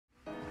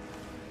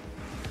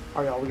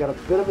Alright y'all, we got a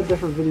bit of a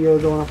different video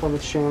going up on the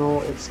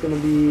channel. It's going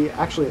to be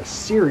actually a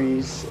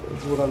series,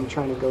 is what I'm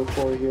trying to go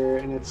for here,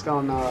 and it's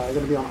going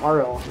to be on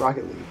RL,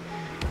 Rocket League.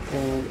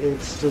 And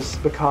it's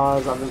just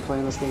because I've been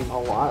playing this game a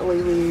lot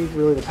lately,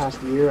 really the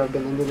past year. I've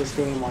been into this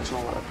game, watching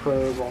a lot of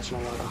pros, watching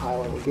a lot of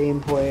high-level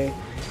gameplay,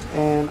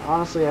 and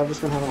honestly I've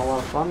just been having a lot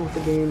of fun with the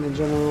game in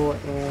general,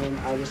 and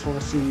I just want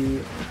to see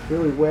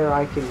really where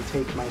I can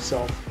take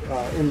myself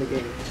in the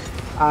game.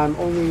 I'm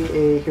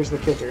only here's the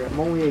kicker, I'm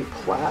only a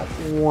Plat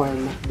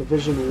 1,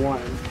 Division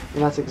 1,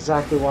 and that's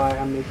exactly why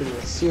I'm making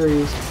this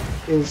series,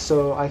 is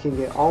so I can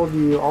get all of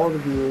you, all of the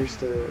viewers,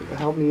 to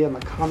help me in the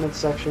comment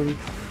section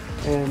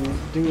and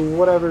do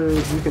whatever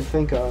you can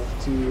think of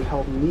to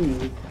help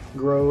me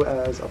grow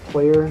as a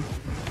player,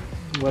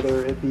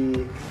 whether it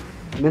be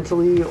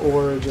mentally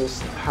or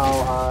just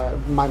how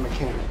my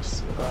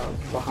mechanics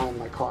behind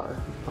my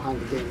car, behind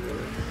the game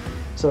really.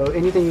 So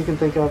anything you can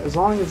think of, as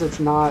long as it's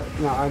not,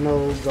 now I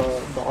know the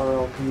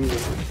RL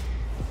community,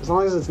 as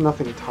long as it's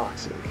nothing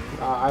toxic.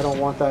 I don't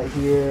want that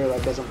here,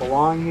 that doesn't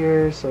belong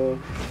here, so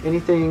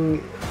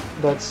anything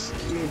that's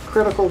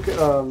critical,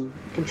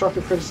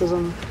 constructive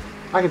criticism,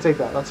 I can take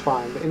that, that's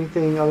fine. But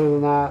anything other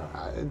than that,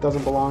 it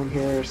doesn't belong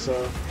here, so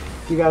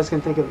if you guys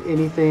can think of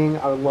anything,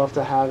 I would love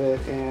to have it,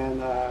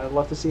 and I'd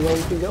love to see where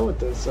we can go with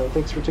this. So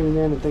thanks for tuning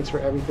in, and thanks for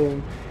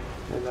everything,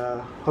 and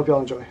hope y'all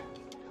enjoy.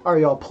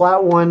 Alright y'all,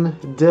 Plat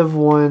 1, Div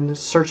 1,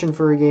 searching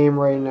for a game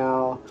right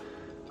now.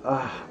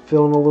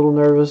 Feeling a little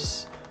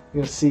nervous. We're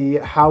going to see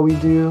how we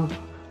do.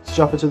 Let's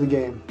jump into the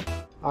game.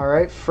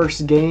 Alright,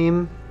 first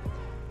game.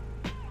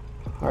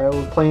 Alright,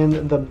 we're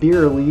playing the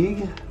Beer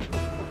League.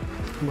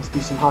 Must be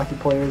some hockey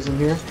players in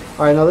here.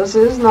 Alright, now this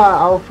is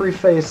not, I'll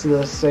preface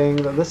this saying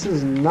that this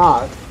is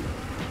not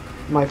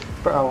my,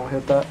 I won't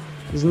hit that.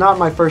 This is not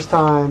my first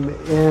time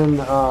in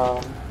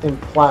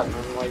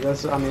Platinum. Like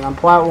this, I mean, I'm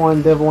Plat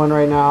 1, Div 1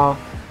 right now.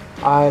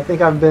 I think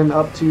I've been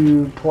up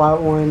to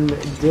Plat 1,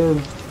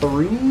 Div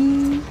 3,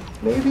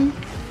 maybe?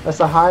 That's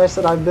the highest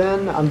that I've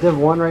been. I'm Div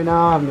 1 right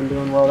now. I haven't been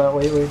doing well that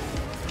lately.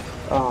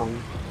 Oh,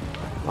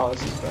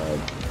 this is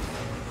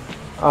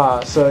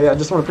bad. So yeah, I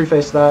just want to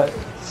preface that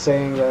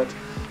saying that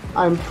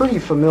I'm pretty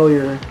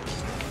familiar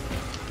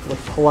with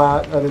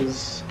Plat. That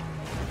is,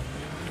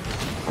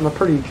 I'm a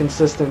pretty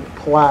consistent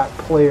Plat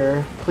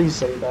player. Please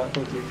say that,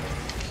 thank you.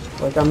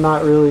 Like, I'm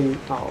not really,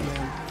 oh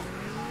man.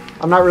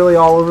 I'm not really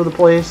all over the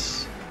place.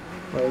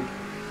 Like,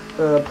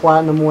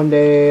 Platinum one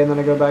day, and then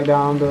I go back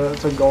down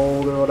to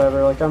Gold or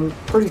whatever. Like, I'm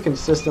pretty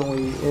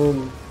consistently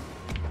in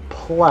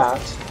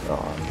Plat.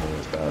 Oh, man,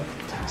 that's bad.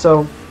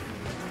 So,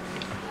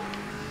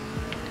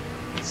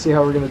 let's see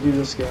how we're going to do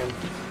this game.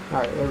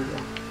 Alright, there we go.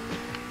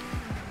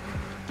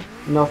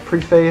 Enough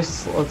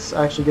preface. Let's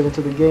actually get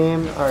into the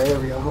game. Alright, there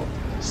we go.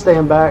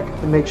 Stand back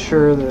and make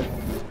sure that,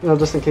 you know,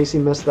 just in case he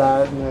missed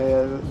that,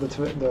 and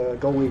the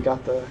goalie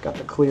got the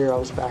clear, I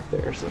was back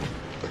there. So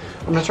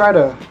I'm gonna try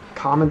to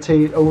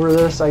commentate over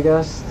this, I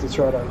guess, to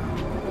try to,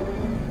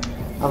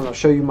 I don't know,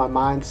 show you my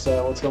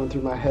mindset, what's going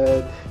through my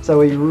head, so that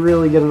way you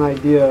really get an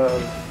idea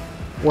of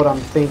what I'm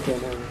thinking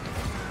and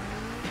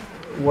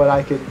what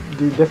I could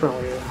do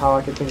differently, how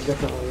I could think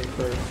differently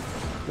for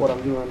what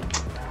I'm doing.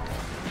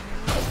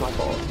 That's my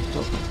fault.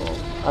 That's my fault.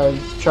 I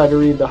tried to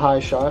read the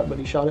high shot, but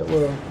he shot it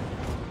low.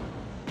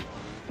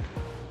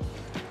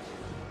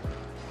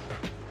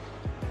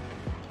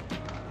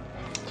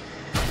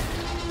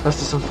 That's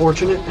just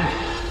unfortunate.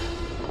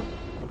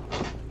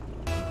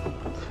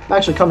 I'm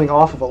actually coming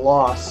off of a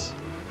loss.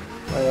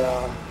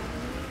 As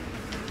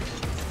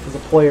a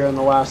player in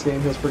the last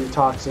game, he was pretty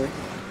toxic.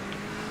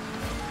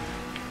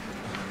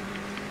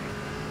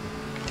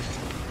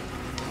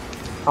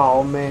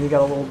 Oh man, you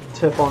got a little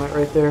tip on it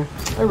right there.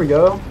 There we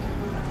go.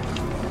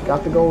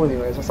 Got the goal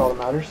anyways, that's all that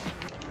matters.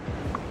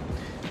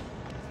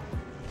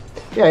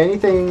 Yeah,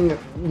 anything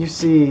you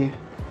see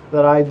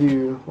that I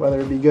do, whether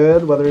it be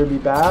good, whether it be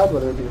bad,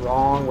 whether it be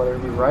wrong, whether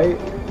it be right,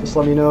 just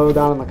let me know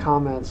down in the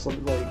comments.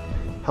 Like,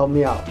 help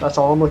me out. That's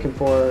all I'm looking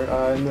for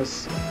in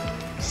this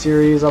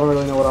series. I don't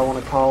really know what I want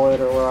to call it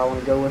or where I want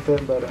to go with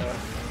it, but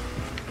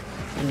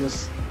I'm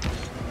just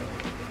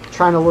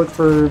trying to look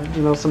for,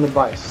 you know, some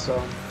advice.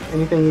 So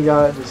anything you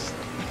got, just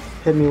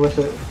hit me with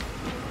it.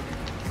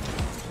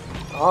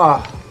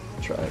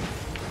 Tried.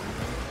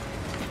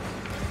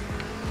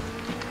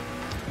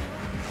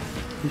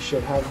 He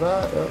should have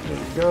that. Oh, there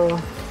we go.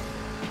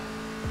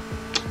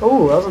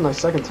 Oh, that was a nice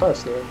second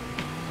touch there.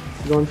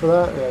 You going for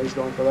that? Yeah, he's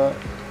going for that.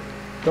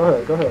 Go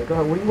ahead, go ahead, go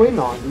ahead. What are you waiting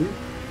on, dude?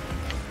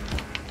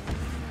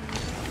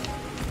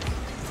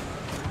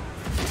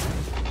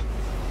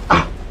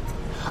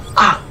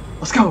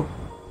 Let's go!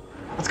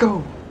 Let's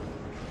go!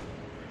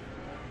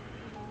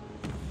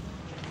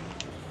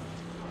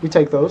 We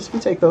take those. We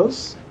take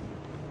those.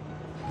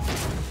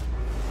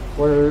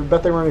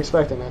 Bet they weren't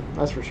expecting it.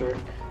 That's for sure.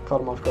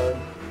 Caught him off guard. I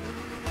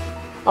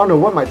don't know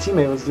what my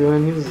teammate was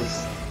doing. He was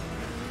just,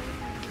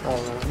 I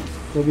don't know.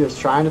 Maybe he was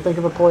trying to think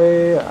of a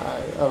play.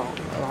 I don't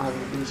have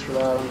any use for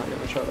that. I'm not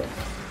gonna try to.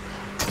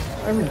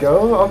 There we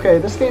go. Okay,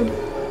 this game, I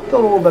feel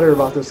a little better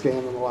about this game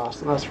than the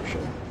last one. That's for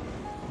sure.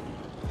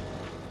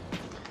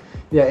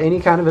 Yeah, any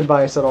kind of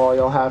advice at all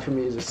y'all have for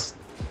me, just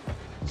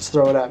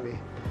throw it at me.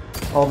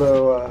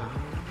 Although,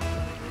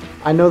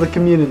 I know the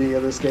community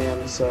of this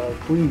game, so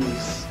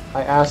please,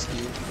 I ask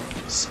you,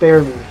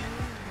 spare me.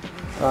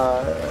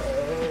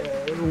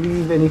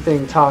 Leave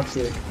anything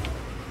toxic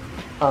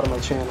out of my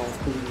channel,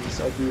 please.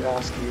 I do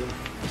ask you.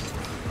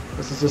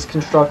 This is just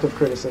constructive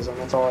criticism,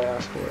 that's all I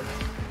ask for.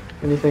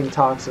 Anything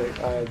toxic,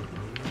 I'm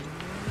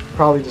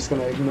probably just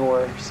going to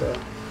ignore, so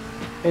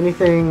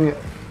anything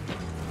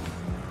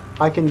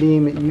I can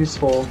deem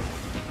useful,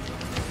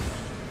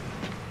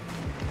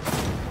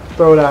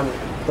 throw it at me.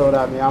 Throw it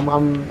at me. I'm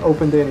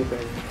open to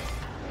anything.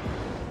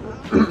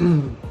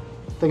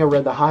 I think I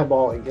read the high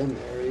ball again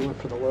there. He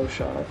went for the low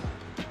shot.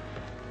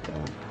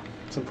 Yeah,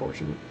 it's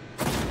unfortunate.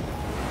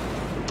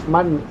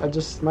 I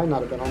just might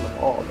not have been on the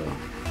ball though.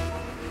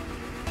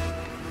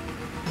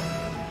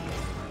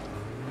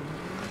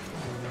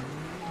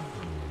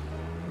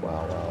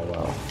 Wow, wow,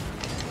 wow.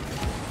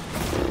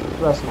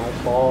 That's my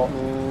fault,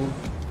 man.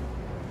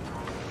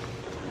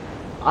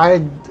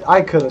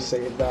 I could have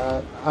saved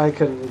that. I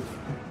could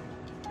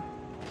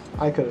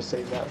have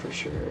saved that for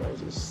sure.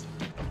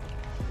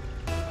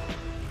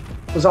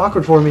 It was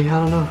awkward for me. I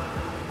don't know.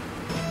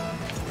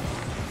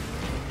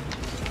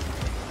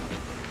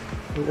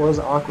 It was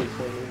awkward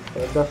for me,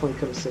 but I definitely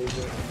could have saved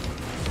it.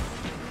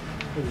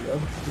 There you go.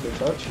 Good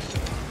touch.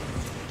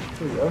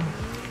 There you go.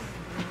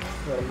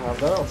 Let him have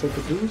that. I'll take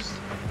the boost.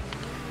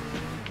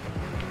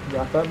 You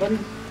got that, buddy?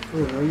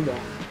 Ooh, no, you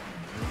don't.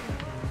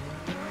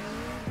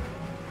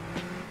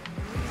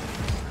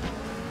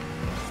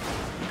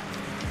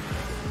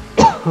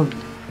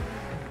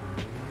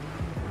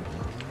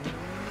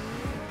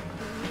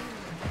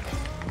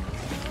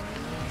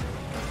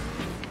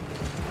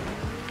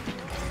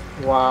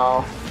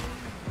 Wow.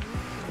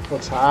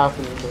 What's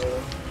happening,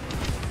 bro?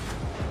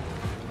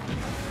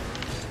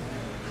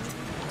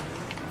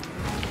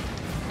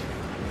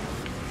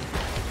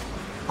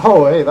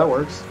 Oh, hey, that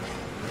works.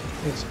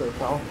 Thanks for the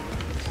foul.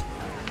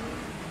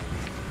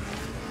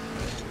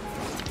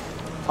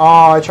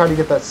 Oh, I tried to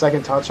get that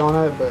second touch on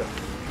it, but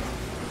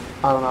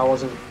I don't know, I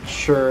wasn't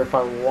sure if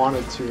I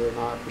wanted to or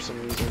not for some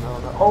reason. I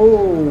don't know.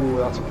 Oh,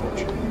 that's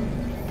unfortunate.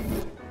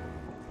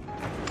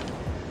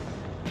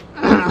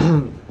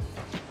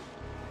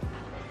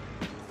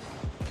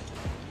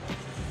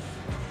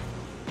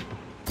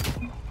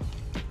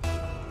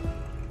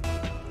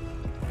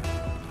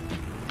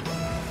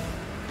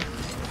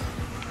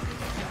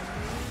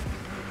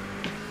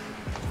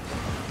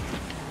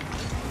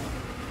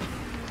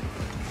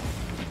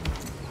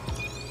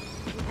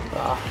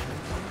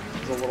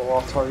 Was a little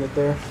off target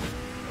there.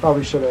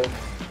 Probably should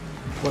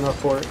have went up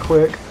for it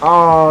quick.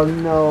 Oh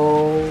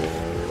no,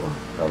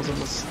 that was a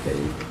mistake.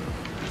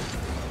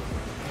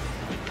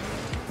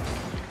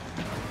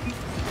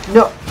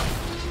 No.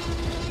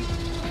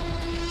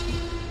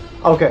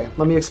 Okay,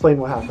 let me explain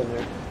what happened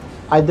there.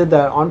 I did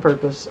that on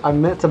purpose. I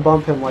meant to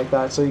bump him like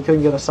that so he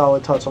couldn't get a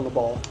solid touch on the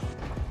ball.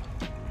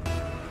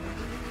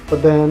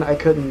 But then I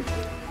couldn't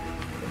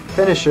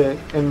finish it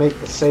and make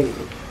the save.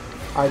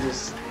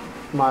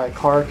 My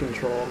car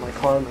control, my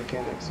car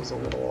mechanics was a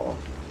little off.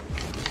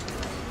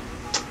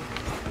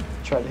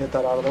 Tried to hit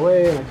that out of the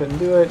way and I couldn't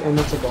do it, and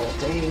it's a goal.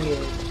 Dang it.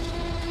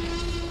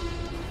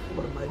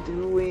 What am I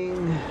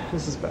doing?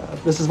 This is bad.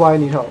 This is why I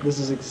need help. This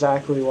is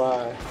exactly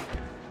why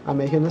I'm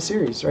making the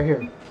series right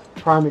here.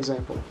 Prime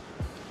example.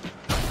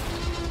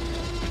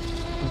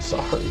 I'm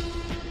sorry.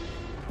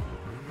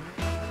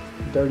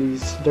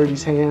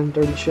 Dirty's hand,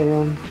 Dirty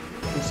Shan.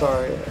 I'm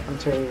sorry, I'm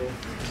terrible.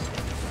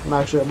 I'm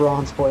actually a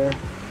bronze player.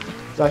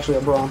 It's actually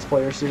a bronze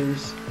player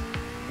series.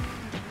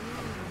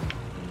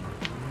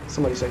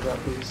 Somebody say that,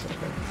 please.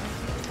 Okay.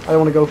 I don't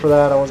want to go for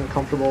that. I wasn't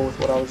comfortable with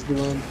what I was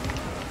doing.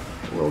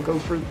 We'll go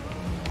for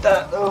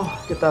that, though.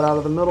 Get that out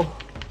of the middle.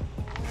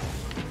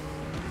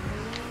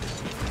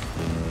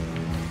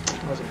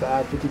 That was a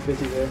bad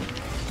 50-50 there.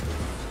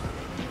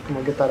 Come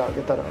on, get that out.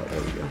 Get that out.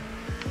 There we go.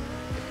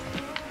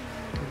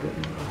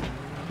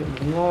 Getting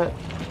the net.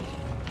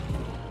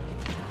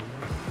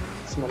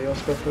 Somebody else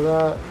go for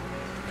that.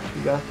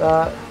 You got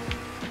that.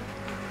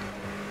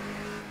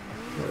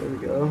 There we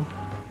go.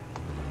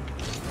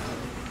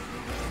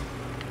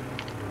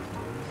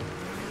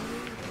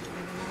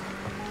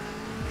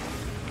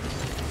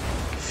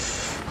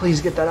 Please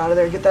get that out of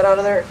there. Get that out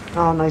of there.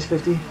 Oh, nice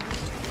 50.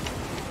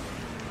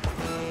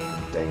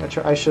 Dang,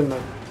 I shouldn't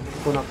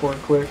have went up for it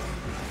quick.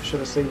 Should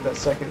have saved that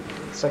second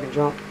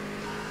jump.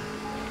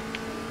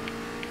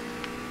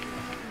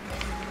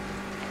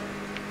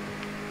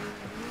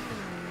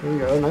 There we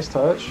go. Nice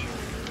touch.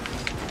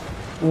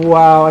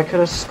 Wow, I could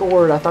have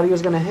scored. I thought he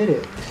was going to hit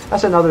it.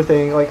 That's another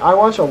thing. Like, I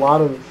watch a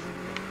lot of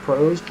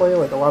pros play,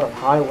 like a lot of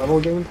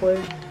high-level gameplay,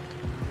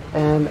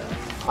 and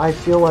I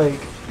feel like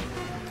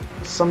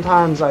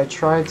sometimes I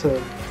try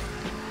to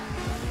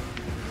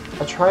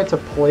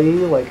play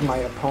like my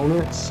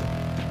opponents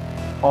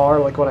are,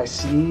 like what I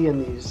see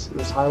in this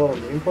high-level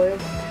gameplay,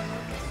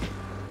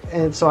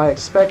 and so I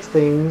expect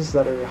things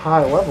that are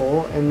high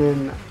level, and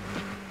then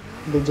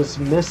they just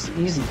miss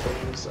easy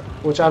things,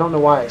 which I don't know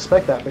why I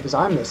expect that, because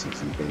I miss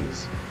easy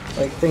things.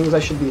 Like, things I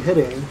should be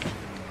hitting,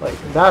 like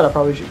that I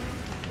probably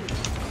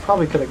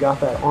could have got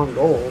that on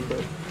goal,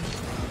 but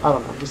I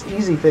don't know, just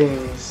easy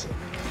things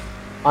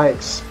I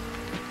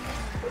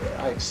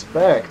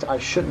expect I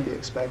shouldn't be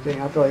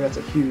expecting. I feel like that's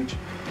a huge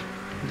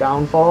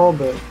downfall,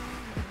 but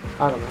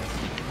I don't know.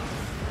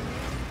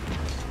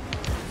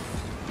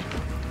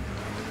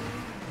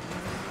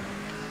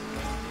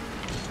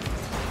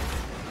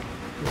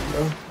 There we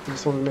go.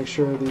 Just wanted to make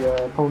sure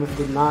the opponent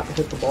did not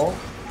hit the ball.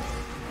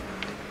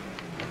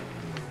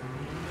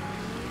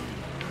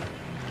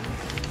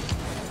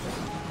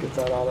 Get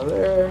that out of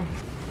there.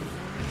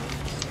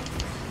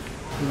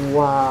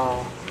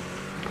 Wow.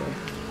 Okay.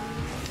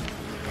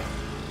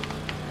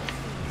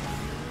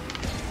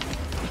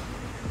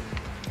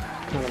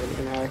 Kind of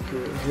an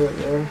inaccurate hit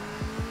there.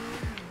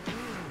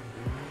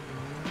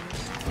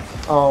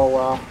 Oh,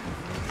 wow.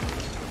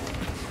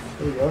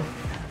 There we go.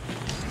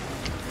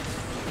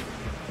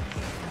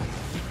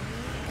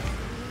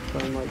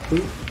 Playing like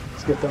poop.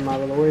 Let's get them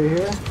out of the way here.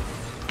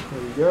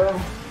 There we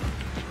go.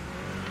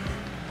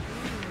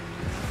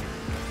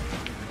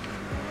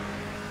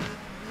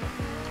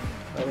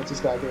 Alright, what's this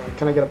guy doing?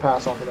 Can I get a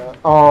pass off of that?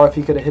 Oh, if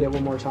he could have hit it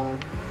one more time.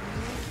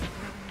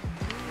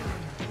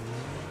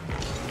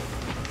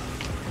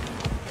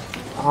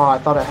 Oh, I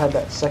thought I had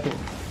that second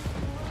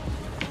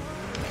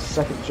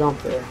jump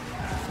there.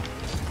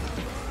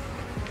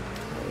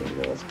 There we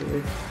go, that's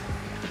big.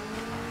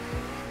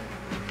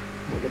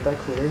 We'll get that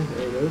clear.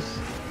 There it is.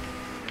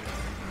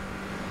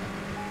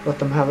 Let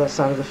them have that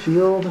side of the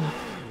field.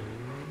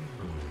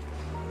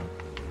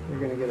 We're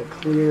gonna get a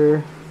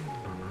clear.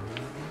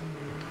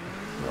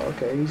 Oh,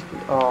 okay,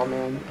 oh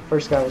man,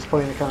 first guy was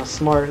playing it kind of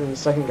smart, and the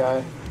second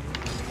guy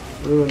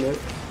ruined it.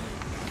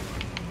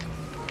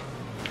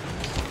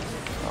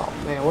 Oh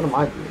man, what am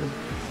I doing?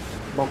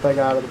 Bump that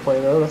guy out of the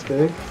play though. That's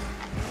big.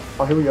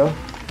 Oh, here we go.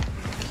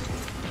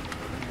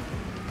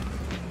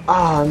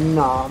 Ah,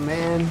 nah,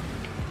 man.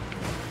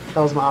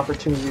 That was my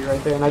opportunity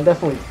right there, and I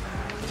definitely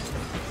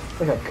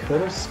think I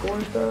could have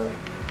scored that.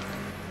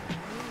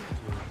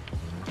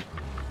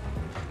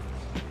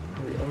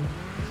 There we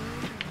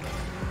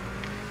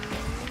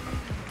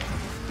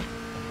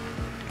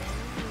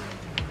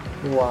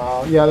go.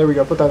 Wow. Yeah, there we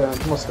go. Put that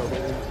in. Let's go,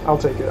 baby. I'll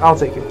take it. I'll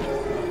take it.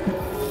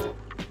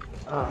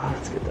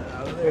 Let's get that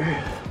out of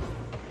there.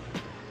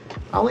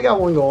 I only got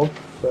one goal,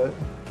 but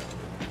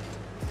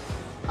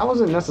I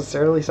wasn't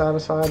necessarily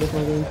satisfied with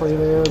my gameplay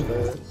there,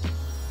 but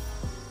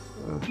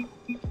I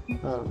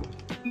don't know.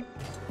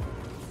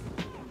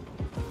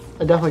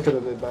 I definitely could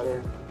have did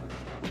better.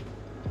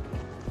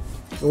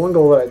 The one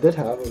goal that I did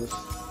have was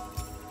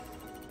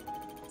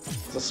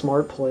a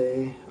smart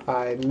play.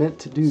 I meant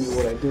to do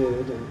what I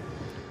did, and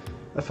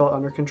I felt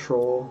under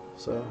control,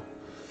 so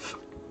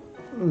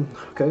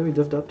okay, we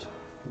dived up.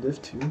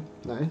 Div 2.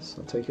 Nice.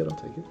 I'll take it. I'll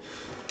take it.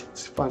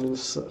 Let's find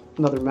this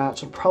another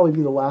match. It'll probably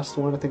be the last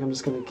one. I think I'm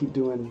just going to keep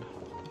doing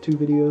 2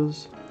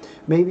 videos.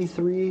 Maybe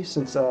 3,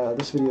 since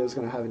this video is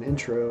going to have an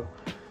intro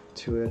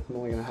to it. I'm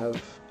only going to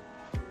have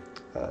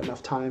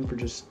enough time for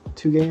just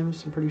 2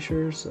 games, I'm pretty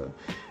sure. So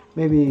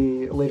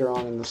maybe later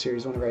on in the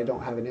series, whenever I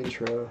don't have an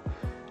intro,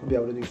 I'll be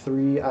able to do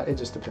 3. It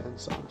just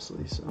depends,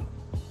 honestly. So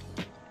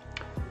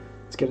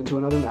let's get into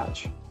another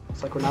match.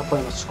 Looks like we're not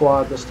playing a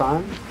squad this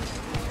time.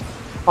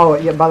 Oh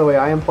yeah, by the way,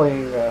 I am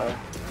playing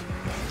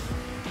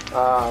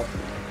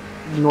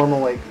normal,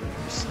 like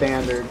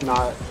standard,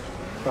 not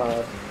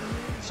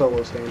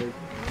solo standard.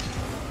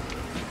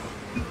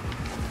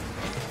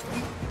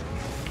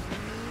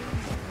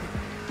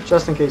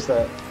 Just in case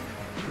that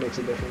makes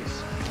a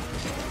difference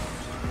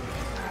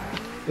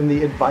in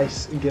the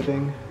advice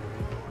giving.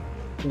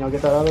 Can y'all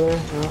get that out of there?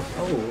 No?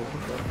 Oh,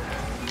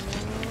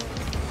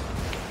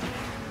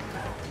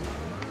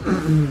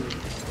 okay.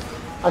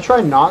 I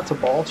try not to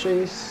ball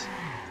chase.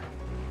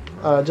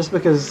 Just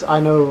because I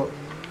know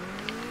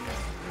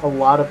a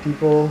lot of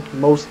people,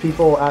 most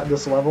people at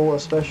this level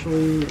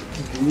especially,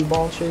 do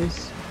ball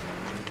chase.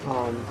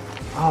 Oh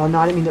no,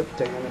 I didn't mean to,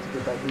 dang, I meant to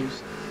get that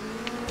boost.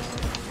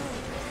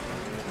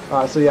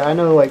 So yeah, I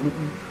know like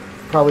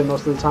probably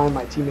most of the time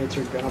my teammates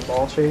are gonna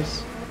ball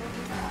chase.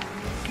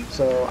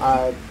 So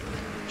I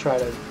try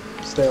to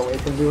stay away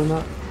from doing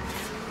that.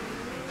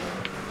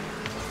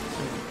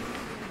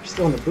 You're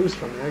still in the boost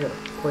from me, I gotta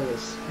play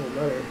this a little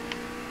better.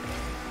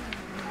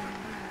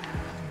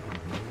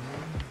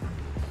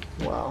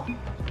 Wow.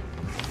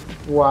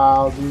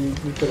 Wow, dude,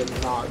 you could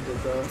have not did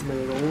that.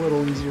 Made it a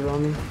little easier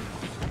on me.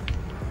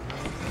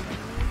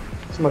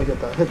 Somebody get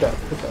that. Hit that.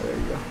 There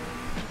you go.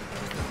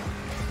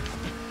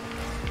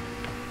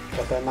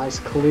 Got that nice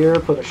clear.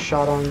 Put a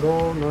shot on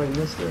goal. No, he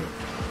missed it.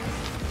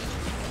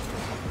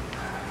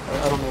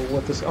 I don't know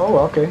what this... Oh,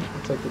 okay.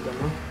 I'll take the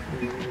demo.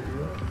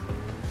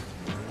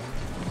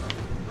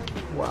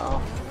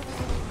 Wow.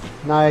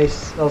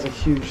 Nice. That was a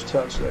huge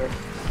touch there.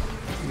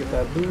 Get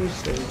that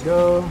boost. There you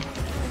go.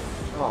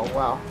 Oh,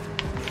 wow.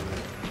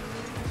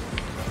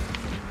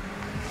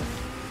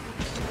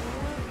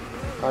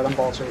 Alright, I'm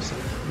ball chasing.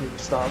 I need to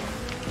stop.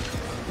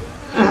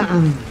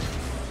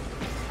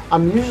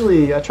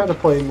 I try to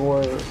play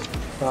more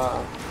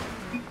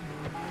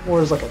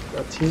as like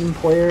a team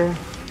player.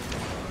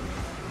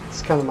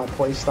 It's kind of my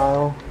play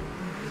style.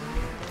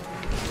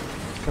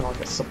 Kind of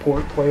like a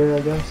support player, I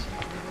guess.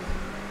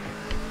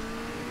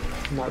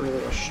 I'm not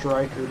really a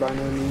striker by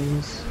no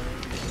means.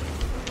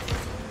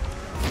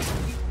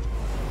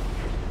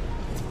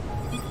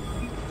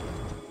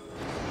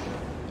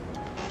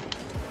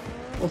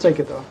 We'll take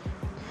it though.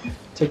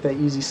 Take that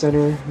easy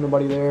center,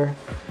 nobody there.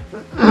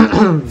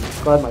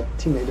 Glad my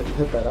teammate didn't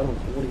hit that. I don't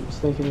know what he was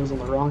thinking. He was on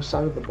the wrong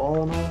side of the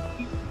ball and all.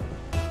 I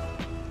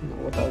don't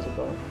know what that was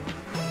about.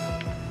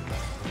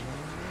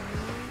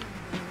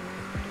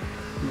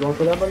 You going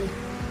for that, buddy?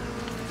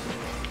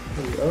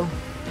 There you go.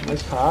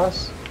 Nice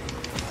pass.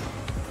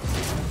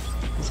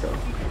 Let's go.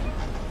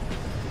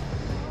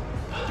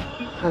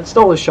 I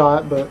stole a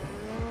shot, but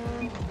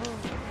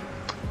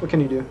what can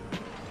you do?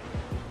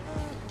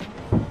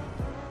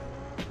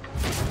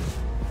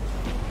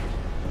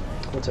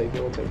 We'll take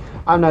it. We'll take it.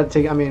 I'm not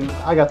taking. I mean,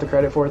 I got the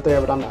credit for it there,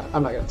 but I'm not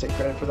gonna take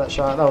credit for that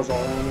shot. That was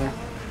all around there.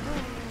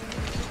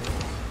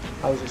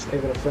 I was just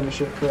able to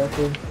finish it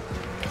correctly.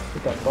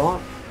 Get that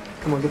bump.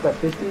 Come on, get that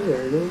 50.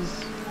 There it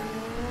is.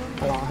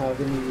 I don't have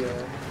any.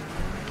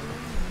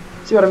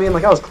 See what I mean?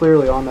 Like I was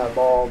clearly on that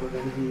ball, but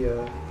then he.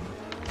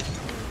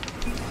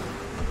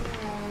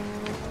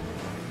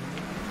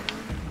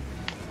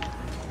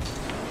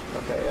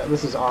 Okay, yeah,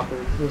 this is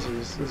awkward. This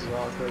is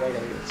awkward. I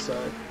gotta get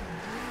set.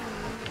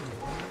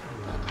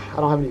 I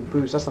don't have any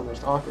boost. That's the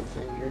most awkward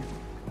thing here.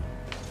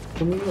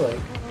 Can you like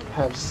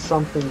have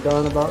something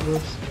done about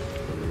this?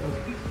 There we go.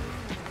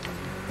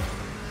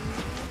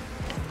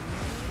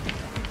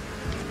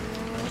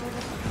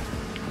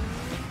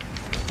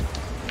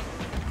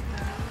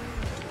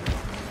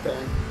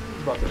 Dang,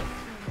 about to.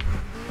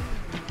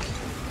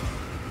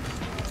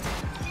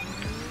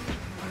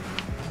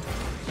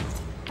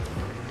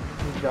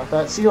 Got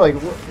that. See, like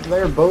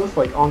they're both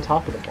like on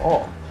top of the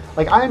ball.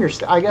 Like I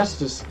understand. I guess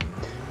just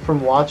from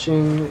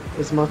watching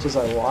as much as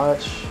I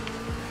watch,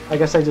 I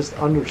guess I just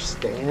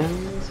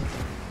understand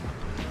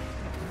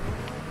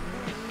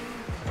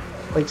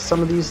like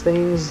some of these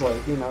things,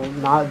 like, you know,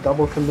 not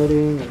double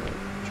committing and like,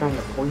 trying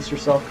to place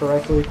yourself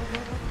correctly.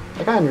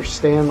 Like I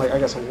understand, like I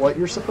guess what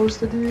you're supposed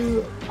to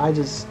do. I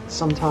just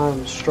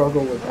sometimes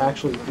struggle with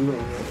actually doing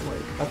it.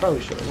 Like I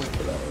probably should have went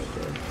for that right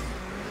there.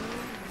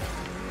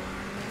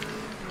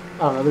 I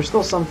don't know. There's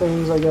still some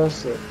things I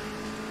guess that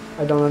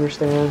I don't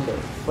understand, but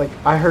like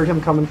I heard him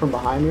coming from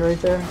behind me right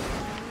there,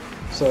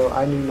 so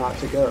I knew not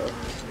to go.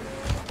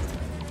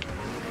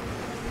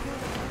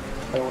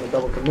 I don't want to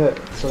double commit,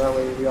 so that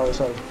way we always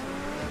have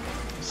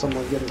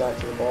someone getting back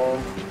to the ball.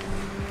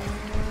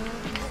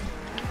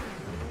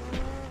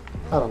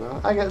 I don't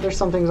know. There's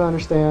some things I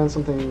understand,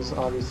 some things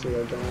obviously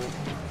I don't.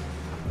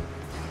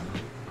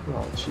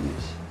 Oh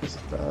jeez, this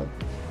is bad.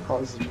 Oh,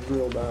 this is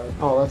real bad.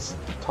 Oh, that's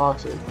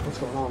toxic. What's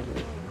going on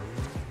here?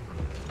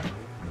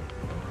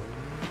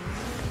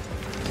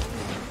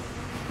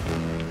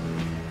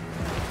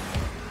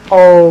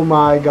 Oh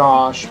my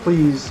gosh,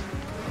 please.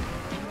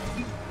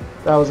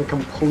 That was a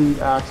complete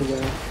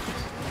accident.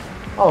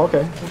 Oh,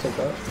 okay, I'll take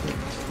that.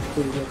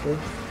 Pretty good there.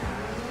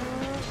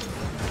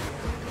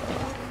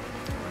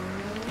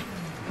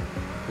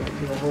 Can't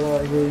do a whole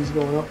lot here. He's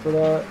going up for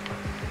that.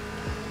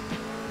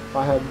 If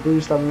I had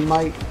boost,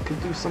 I could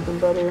do something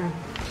better.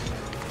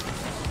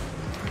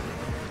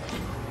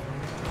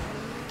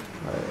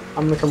 Alright,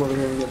 I'm gonna come over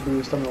here and get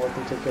boost. I'm gonna let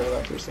them take care of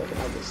that for a second.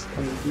 I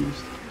need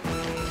boost.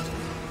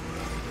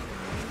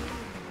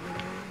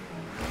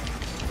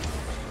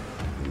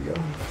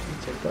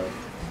 Take that.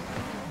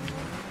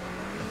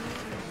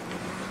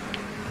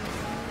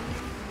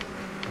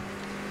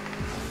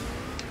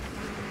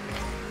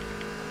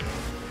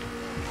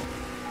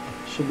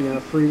 Should be in a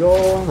free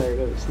goal. There it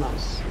is.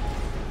 Nice.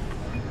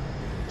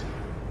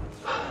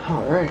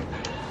 Alright.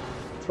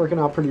 It's working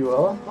out pretty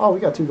well. Oh,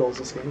 we got 2 goals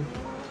this game.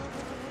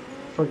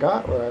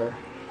 Forgot where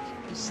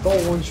I stole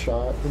one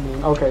shot. And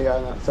then, okay, yeah,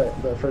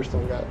 the first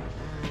one got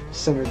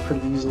centered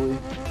pretty easily.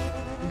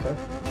 Okay.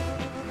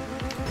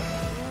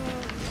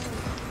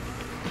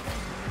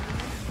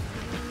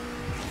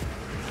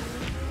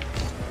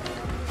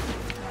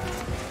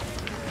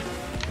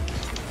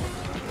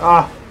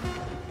 Ah!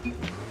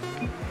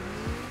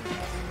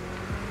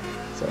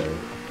 Sorry.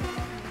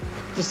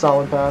 Just a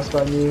solid pass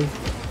by me.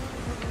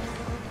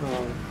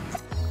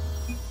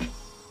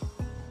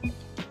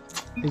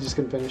 He's just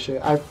gonna finish it.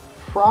 I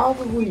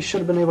probably should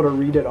have been able to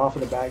read it off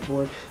of the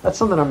backboard. That's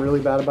something I'm really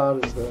bad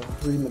about, is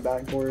reading the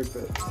backboard,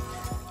 but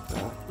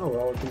oh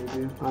well, what can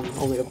you do? I'm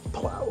only a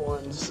plat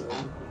 1, so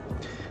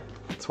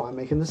that's why I'm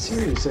making this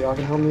series, so y'all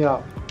can help me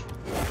out.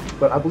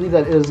 But I believe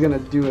that is gonna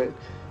do it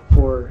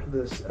for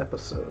this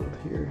episode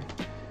here.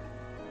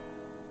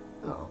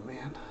 Oh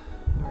man.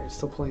 Alright,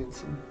 still playing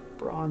some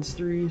bronze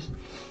 3s.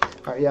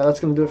 Alright, yeah, that's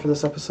gonna do it for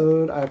this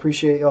episode. I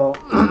appreciate y'all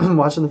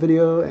watching the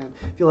video, and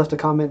if you left a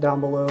comment down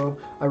below,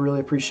 I really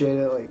appreciate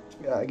it,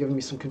 like giving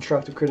me some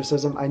constructive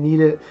criticism. I need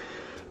it.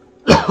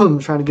 I'm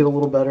trying to get a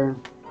little better.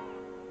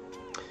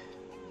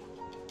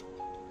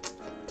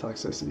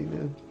 toxicity,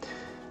 man.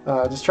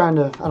 Just trying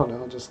to, I don't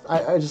know,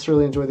 I just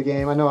really enjoy the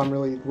game. I know I'm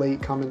really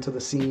late coming to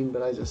the scene,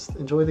 but I just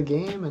enjoy the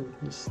game and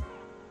just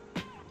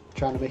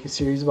trying to make a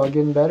series about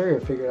getting better.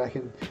 I figured I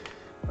can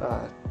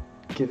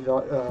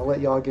let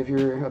y'all give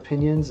your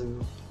opinions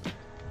and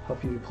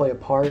help you play a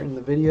part in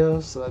the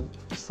videos. So I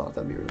just thought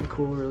that'd be really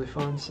cool, really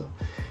fun. So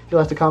if you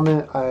like to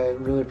comment, I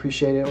really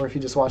appreciate it. Or if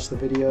you just watch the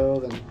video,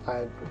 then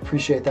I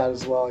appreciate that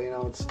as well. You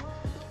know, it's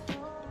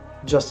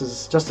just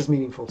as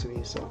meaningful to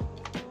me. So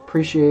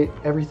appreciate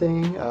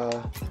everything,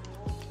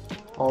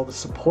 all the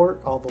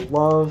support, all the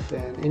love,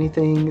 and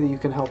anything that you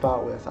can help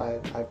out with. I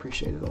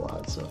appreciate it a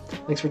lot. So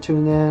thanks for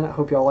tuning in. I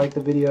hope y'all like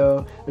the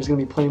video. There's gonna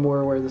be plenty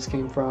more where this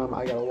came from.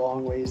 I got a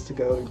long ways to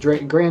go.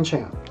 Grand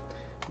Champ.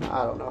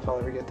 I don't know if I'll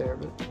ever get there,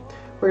 but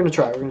we're gonna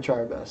try. We're gonna try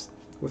our best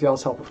with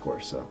y'all's help, of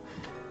course. So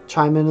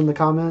chime in the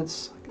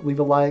comments, leave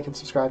a like, and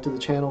subscribe to the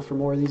channel for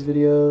more of these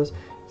videos.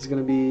 It's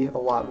gonna be a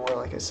lot more,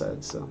 like I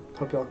said. So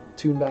hope y'all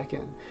tune back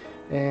in.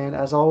 And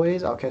as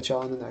always, I'll catch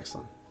y'all in the next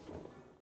one.